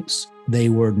troops. They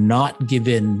were not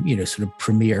given, sort of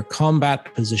premier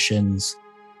combat positions.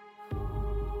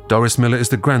 Doris Miller is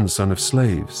the grandson of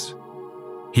slaves.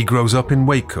 He grows up in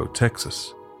Waco,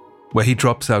 Texas, where he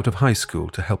drops out of high school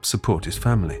to help support his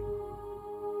family.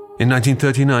 In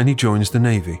 1939, he joins the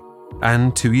Navy,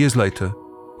 and 2 years later,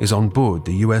 is on board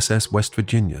the USS West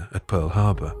Virginia at Pearl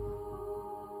Harbor.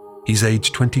 He's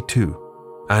age 22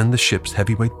 and the ship's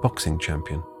heavyweight boxing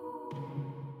champion.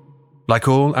 Like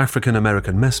all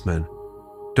African-American messmen,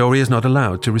 Dory is not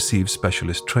allowed to receive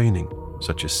specialist training,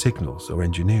 such as signals or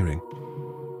engineering.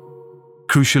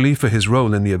 Crucially for his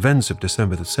role in the events of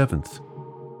December the 7th,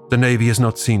 the Navy has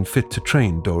not seen fit to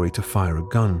train Dory to fire a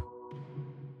gun.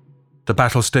 The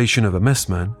battle station of a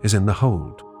messman is in the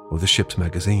hold, or the ship's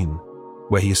magazine,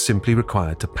 where he is simply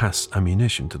required to pass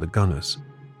ammunition to the gunners.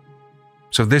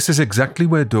 So this is exactly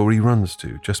where Dory runs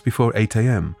to just before 8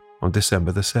 a.m. on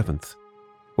December the 7th,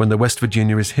 when the West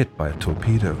Virginia is hit by a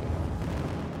torpedo.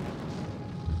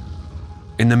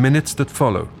 In the minutes that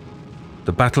follow,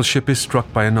 the battleship is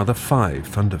struck by another 5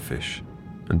 Thunderfish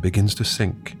and begins to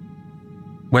sink.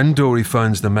 When Dory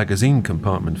finds the magazine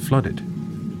compartment flooded,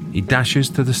 he dashes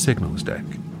to the signals deck,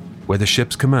 where the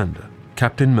ship's commander,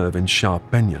 Captain Mervyn Sharp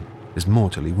Benyon, is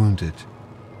mortally wounded.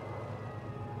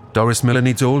 Doris Miller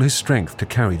needs all his strength to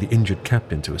carry the injured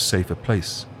captain to a safer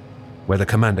place, where the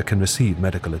commander can receive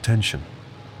medical attention.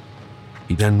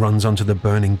 He then runs onto the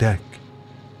burning deck.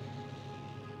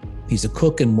 He's a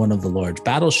cook in one of the large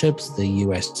battleships, the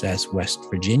USS West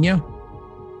Virginia.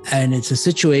 And it's a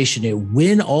situation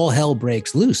when all hell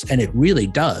breaks loose, and it really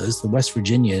does. The West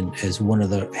Virginia is one of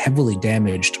the heavily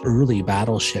damaged early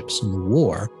battleships in the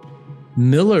war.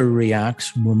 Miller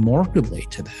reacts remarkably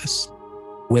to this.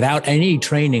 Without any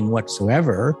training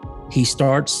whatsoever, he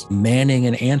starts manning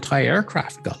an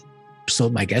anti-aircraft gun. So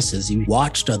my guess is he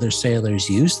watched other sailors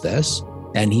use this,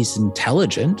 and he's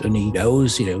intelligent, and he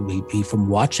knows, he from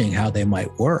watching how they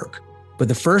might work. But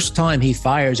the first time he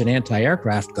fires an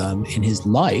anti-aircraft gun in his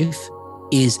life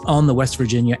is on the West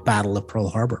Virginia Battle of Pearl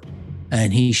Harbor.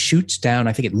 And he shoots down,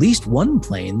 I think, at least one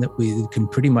plane that we can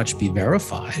pretty much be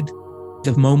verified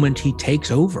the moment he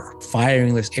takes over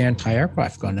firing this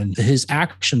anti-aircraft gun. And his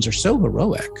actions are so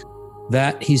heroic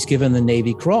that he's given the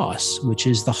Navy Cross, which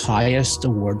is the highest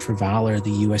award for valor the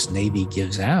U.S. Navy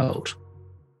gives out.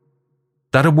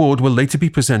 That award will later be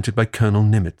presented by Colonel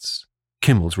Nimitz,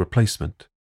 Kimmel's replacement.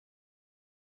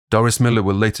 Doris Miller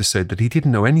will later say that he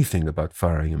didn't know anything about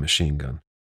firing a machine gun.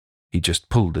 He just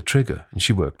pulled the trigger and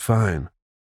she worked fine.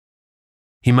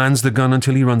 He mans the gun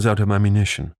until he runs out of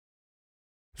ammunition.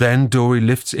 Then Dory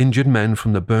lifts injured men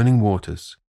from the burning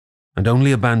waters and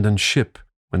only abandons ship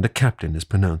when the captain is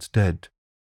pronounced dead.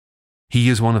 He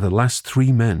is one of the last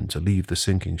 3 men to leave the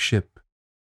sinking ship.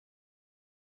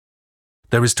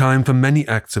 There is time for many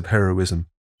acts of heroism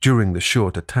during the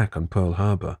short attack on Pearl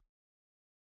Harbor.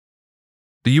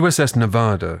 The USS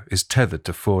Nevada is tethered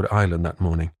to Ford Island that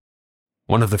morning,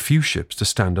 one of the few ships to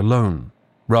stand alone,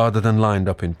 rather than lined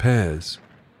up in pairs.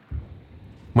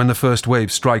 When the first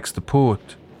wave strikes the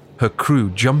port, her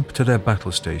crew jump to their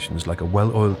battle stations like a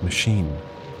well-oiled machine.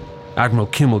 Admiral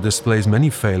Kimmel displays many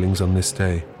failings on this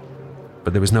day,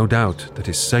 but there is no doubt that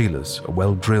his sailors are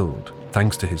well drilled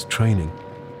thanks to his training.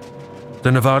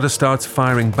 The Nevada starts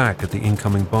firing back at the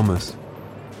incoming bombers.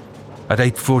 At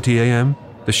 8:40 a.m.,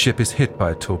 the ship is hit by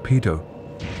a torpedo,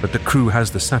 but the crew has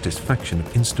the satisfaction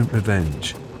of instant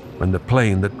revenge when the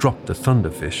plane that dropped the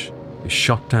Thunderfish is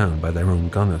shot down by their own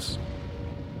gunners.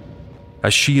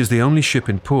 As she is the only ship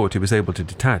in port who is able to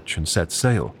detach and set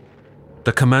sail,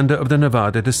 the commander of the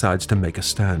Nevada decides to make a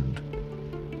stand.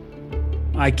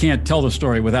 I can't tell the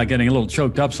story without getting a little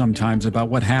choked up sometimes about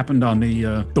what happened on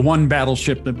the one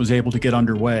battleship that was able to get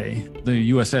underway,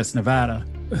 the USS Nevada,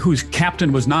 whose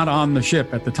captain was not on the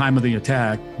ship at the time of the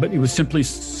attack, but it was simply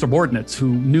subordinates who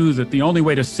knew that the only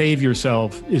way to save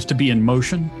yourself is to be in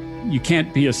motion. You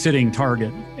can't be a sitting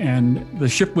target. And the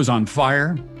ship was on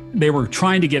fire. They were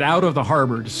trying to get out of the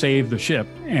harbor to save the ship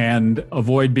and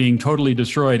avoid being totally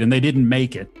destroyed, and they didn't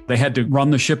make it. They had to run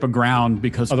the ship aground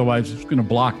because otherwise it was going to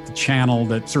block the channel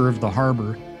that served the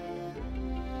harbor.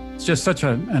 It's just such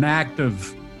an act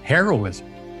of heroism.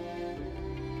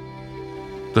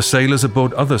 The sailors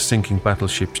aboard other sinking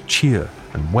battleships cheer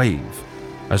and wave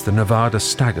as the Nevada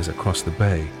staggers across the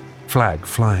bay, flag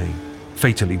flying,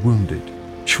 fatally wounded,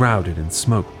 shrouded in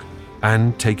smoke,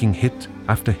 and taking hit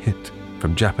after hit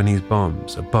from Japanese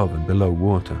bombs above and below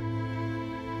water.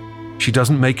 She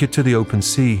doesn't make it to the open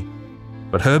sea,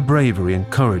 But her bravery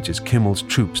encourages Kimmel's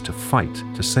troops to fight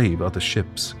to save other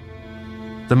ships.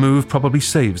 The move probably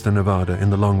saves the Nevada in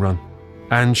the long run,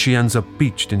 and she ends up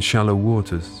beached in shallow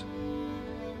waters.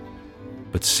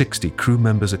 But 60 crew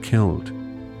members are killed,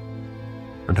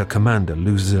 and her commander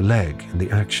loses a leg in the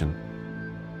action.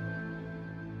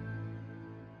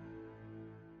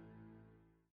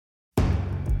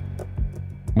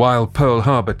 While Pearl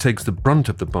Harbor takes the brunt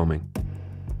of the bombing,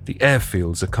 the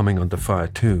airfields are coming under fire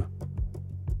too.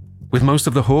 With most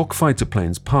of the Hawk fighter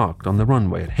planes parked on the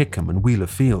runway at Hickam and Wheeler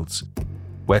Fields,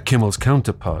 where Kimmel's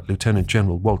counterpart, Lieutenant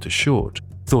General Walter Short,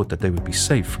 thought that they would be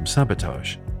safe from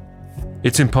sabotage.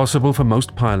 It's impossible for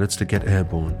most pilots to get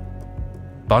airborne,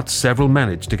 but several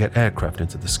managed to get aircraft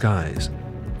into the skies,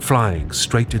 flying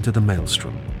straight into the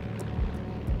maelstrom.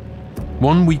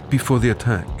 1 week before the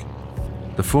attack,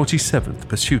 the 47th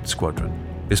Pursuit Squadron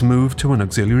is moved to an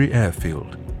auxiliary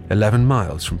airfield 11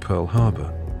 miles from Pearl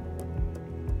Harbor.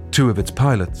 2 of its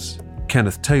pilots,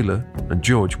 Kenneth Taylor and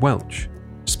George Welch,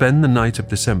 spend the night of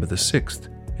December the 6th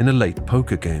in a late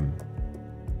poker game.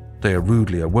 They are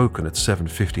rudely awoken at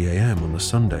 7:50 a.m. on the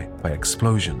Sunday by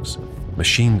explosions,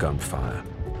 machine gun fire,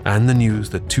 and the news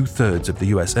that 2/3 of the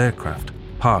U.S. aircraft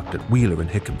parked at Wheeler and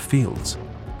Hickam Fields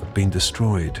have been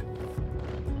destroyed.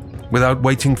 Without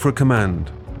waiting for a command,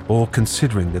 or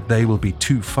considering that they will be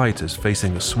 2 fighters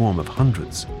facing a swarm of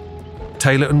hundreds,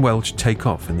 Taylor and Welch take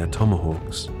off in their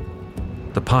Tomahawks.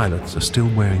 The pilots are still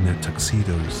wearing their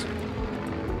tuxedos.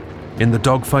 In the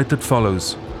dogfight that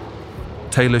follows,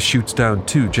 Taylor shoots down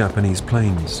 2 Japanese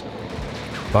planes,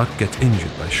 but gets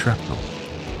injured by shrapnel.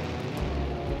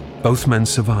 Both men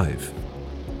survive.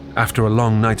 After a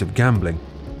long night of gambling,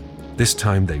 this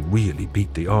time they really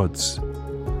beat the odds.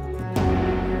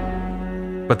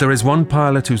 But there is one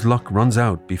pilot whose luck runs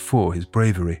out before his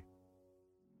bravery.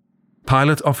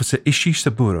 Pilot Officer Ishii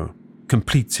Saburo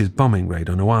completes his bombing raid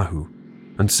on Oahu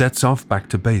and sets off back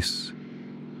to base.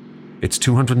 It's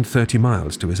 230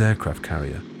 miles to his aircraft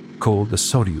carrier, called the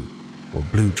Soryu, or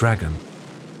Blue Dragon,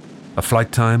 a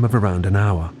flight time of around an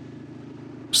hour.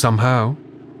 Somehow,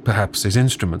 perhaps his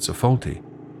instruments are faulty,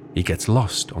 he gets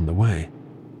lost on the way.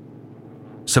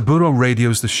 Saburo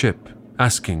radios the ship,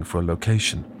 asking for a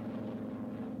location.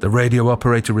 The radio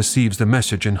operator receives the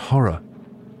message in horror.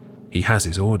 He has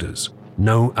his orders,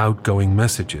 no outgoing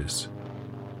messages.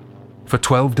 For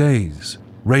 12 days,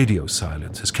 radio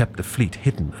silence has kept the fleet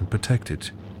hidden and protected.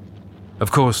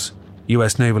 Of course,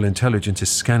 US Naval Intelligence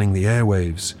is scanning the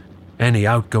airwaves. Any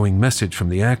outgoing message from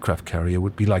the aircraft carrier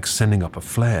would be like sending up a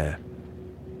flare.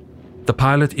 The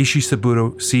pilot Ishii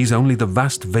Saburo sees only the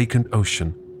vast vacant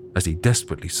ocean as he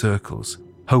desperately circles,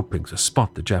 hoping to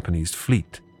spot the Japanese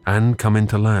fleet and come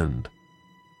into land.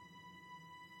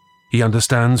 He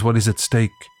understands what is at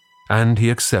stake, and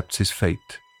he accepts his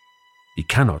fate. He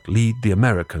cannot lead the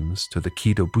Americans to the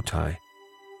Kido Butai.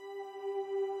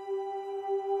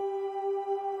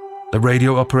 The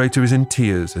radio operator is in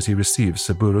tears as he receives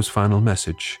Saburo's final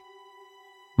message.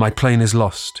 "My plane is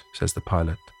lost," says the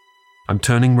pilot. "I'm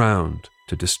turning round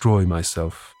to destroy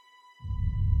myself."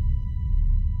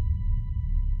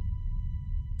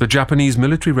 The Japanese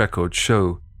military records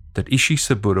show that Ishii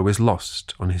Saburo is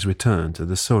lost on his return to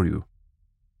the Soryu.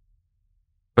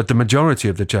 But the majority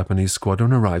of the Japanese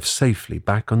squadron arrives safely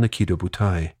back on the Kido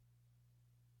Butai,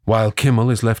 while Kimmel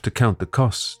is left to count the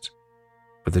cost.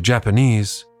 For the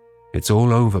Japanese, it's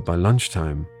all over by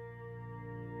lunchtime.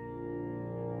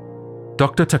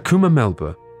 Dr. Takuma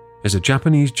Melba is a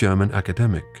Japanese-German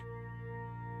academic.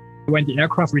 When the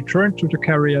aircraft returned to the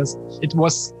carriers, it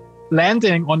was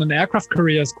landing on an aircraft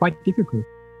carrier is quite difficult.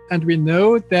 And we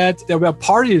know that there were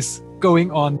parties going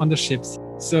on the ships.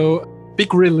 So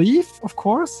big relief, of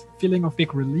course, feeling of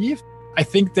big relief. I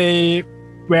think they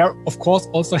were, of course,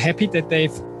 also happy that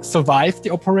they've survived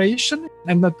the operation.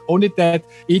 And not only that,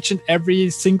 each and every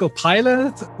single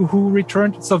pilot who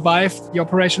returned survived the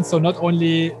operation. So not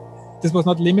only this was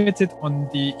not limited on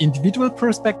the individual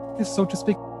perspective, so to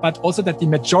speak, but also that the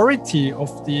majority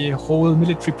of the whole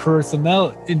military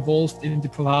personnel involved in the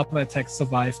Pearl Harbor attack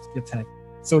survived the attack.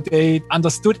 So they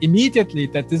understood immediately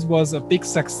that this was a big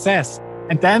success.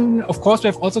 And then, of course, we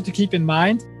have also to keep in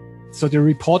mind, so the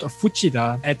report of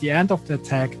Fujita at the end of the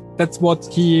attack, that's what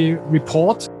he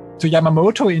reported to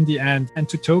Yamamoto in the end and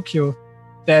to Tokyo,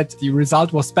 that the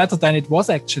result was better than it was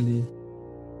actually.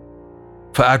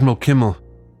 For Admiral Kimmel,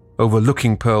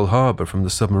 overlooking Pearl Harbor from the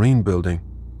submarine building,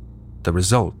 the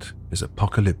result is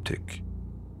apocalyptic.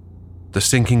 The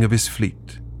sinking of his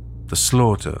fleet, the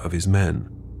slaughter of his men,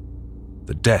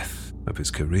 the death of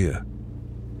his career.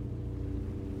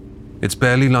 It's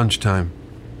barely lunchtime,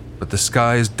 but the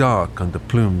sky is dark under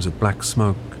plumes of black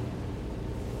smoke.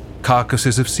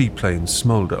 Carcasses of seaplanes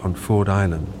smolder on Ford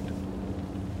Island.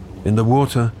 In the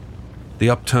water, the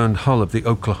upturned hull of the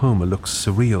Oklahoma looks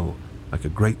surreal, like a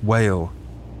great whale.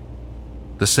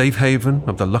 The safe haven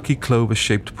of the Lucky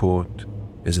Clover-shaped port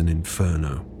is an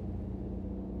inferno.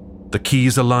 The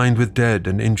quays are lined with dead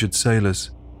and injured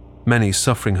sailors, many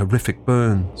suffering horrific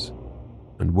burns.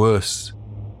 And worse,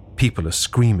 people are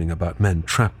screaming about men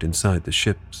trapped inside the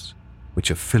ships, which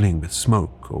are filling with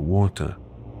smoke or water.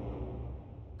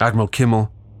 Admiral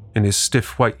Kimmel, in his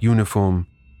stiff white uniform,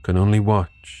 can only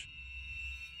watch.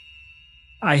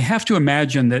 I have to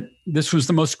imagine that this was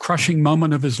the most crushing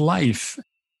moment of his life.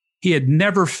 He had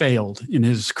never failed in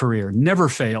his career, never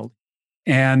failed.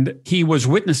 And he was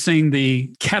witnessing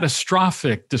the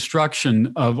catastrophic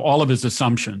destruction of all of his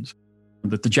assumptions,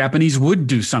 that the Japanese would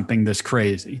do something this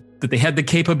crazy, that they had the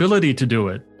capability to do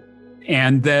it,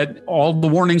 and that all the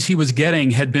warnings he was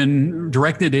getting had been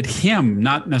directed at him,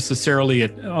 not necessarily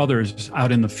at others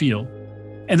out in the field.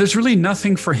 And there's really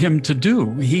nothing for him to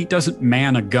do. He doesn't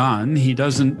man a gun. He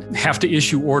doesn't have to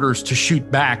issue orders to shoot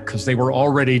back because they were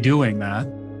already doing that.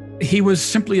 He was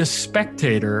simply a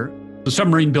spectator. The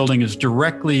submarine building is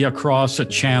directly across a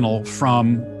channel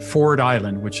from Ford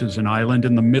Island, which is an island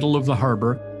in the middle of the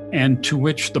harbor, and to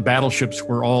which the battleships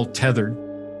were all tethered.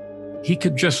 He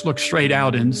could just look straight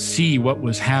out and see what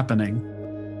was happening.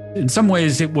 In some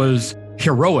ways, it was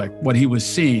heroic what he was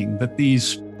seeing, that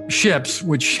these ships,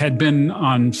 which had been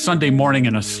on Sunday morning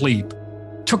and asleep,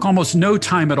 took almost no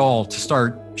time at all to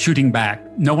start shooting back.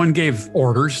 No one gave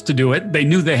orders to do it. They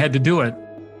knew they had to do it.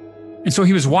 And so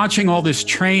he was watching all this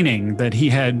training that he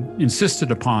had insisted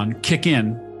upon kick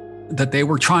in, that they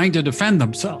were trying to defend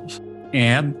themselves.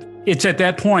 And it's at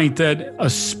that point that a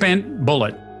spent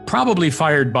bullet, probably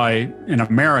fired by an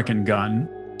American gun,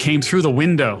 came through the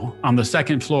window on the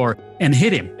second floor and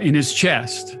hit him in his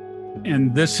chest.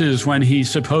 And this is when he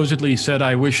supposedly said,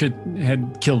 "I wish it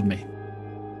had killed me."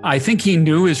 I think he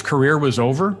knew his career was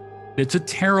over. It's a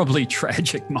terribly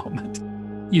tragic moment.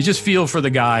 You just feel for the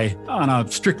guy on a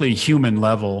strictly human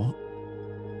level.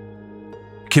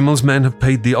 Kimmel's men have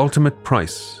paid the ultimate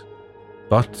price,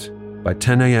 but by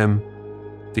 10 a.m.,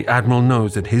 the Admiral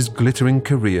knows that his glittering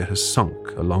career has sunk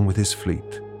along with his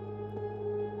fleet.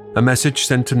 A message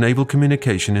sent to Naval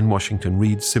Communication in Washington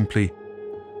reads simply,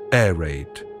 "Air raid,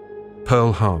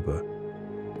 Pearl Harbor.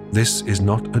 This is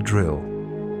not a drill."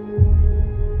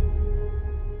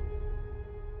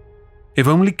 If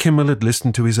only Kimmel had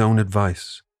listened to his own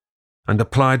advice and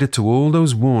applied it to all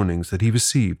those warnings that he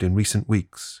received in recent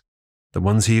weeks, the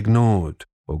ones he ignored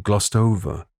or glossed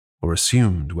over or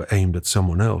assumed were aimed at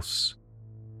someone else.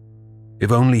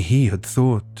 If only he had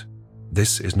thought,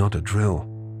 this is not a drill.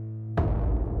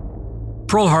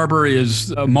 Pearl Harbor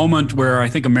is a moment where I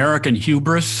think American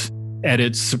hubris at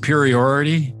its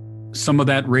superiority, some of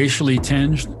that racially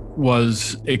tinged,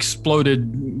 was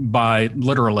exploded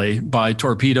literally by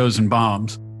torpedoes and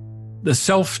bombs. The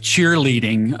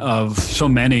self-cheerleading of so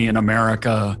many in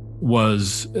America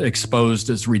was exposed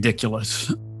as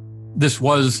ridiculous. This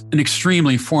was an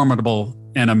extremely formidable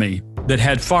enemy that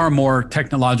had far more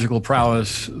technological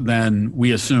prowess than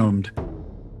we assumed.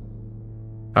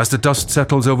 As the dust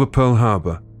settles over Pearl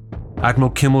Harbor,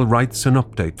 Admiral Kimmel writes an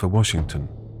update for Washington.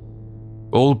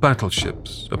 All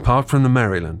battleships, apart from the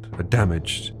Maryland, are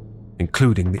damaged,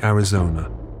 including the Arizona,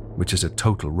 which is a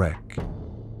total wreck.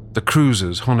 The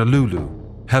cruisers Honolulu,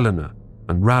 Helena,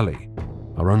 and Raleigh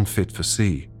are unfit for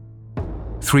sea.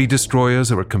 3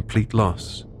 destroyers are a complete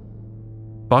loss.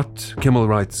 But, Kimmel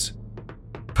writes,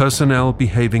 personnel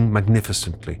behaving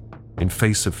magnificently in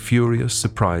face of furious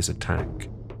surprise attack.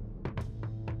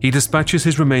 He dispatches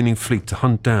his remaining fleet to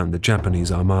hunt down the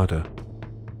Japanese armada.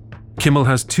 Kimmel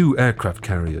has 2 aircraft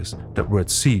carriers that were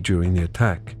at sea during the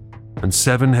attack, and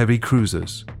 7 heavy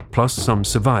cruisers, plus some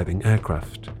surviving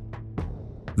aircraft.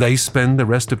 They spend the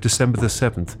rest of December the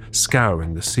 7th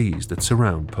scouring the seas that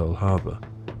surround Pearl Harbor.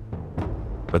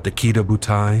 But the Kido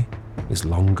Butai is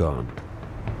long gone.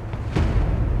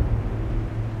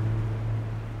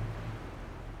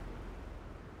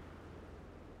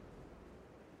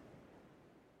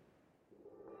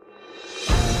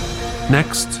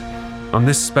 Next, on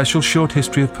this special short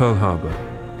history of Pearl Harbor,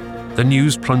 the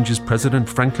news plunges President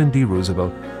Franklin D.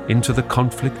 Roosevelt into the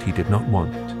conflict he did not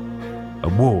want, a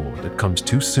war that comes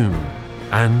too soon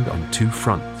and on 2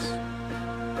 fronts.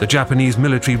 The Japanese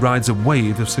military rides a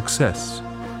wave of success,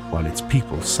 while its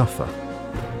people suffer.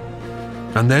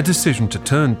 And their decision to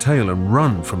turn tail and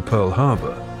run from Pearl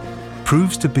Harbor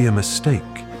proves to be a mistake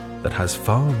that has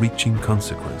far-reaching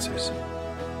consequences.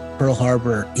 Pearl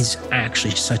Harbor is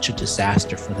actually such a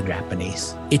disaster for the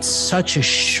Japanese. It's such a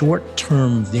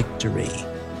short-term victory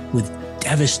with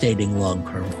devastating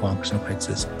long-term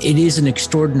consequences. It is an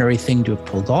extraordinary thing to have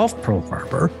pulled off Pearl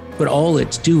Harbor, but all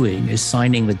it's doing is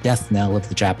signing the death knell of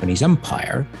the Japanese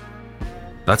Empire.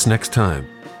 That's next time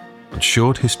on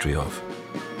Short History of.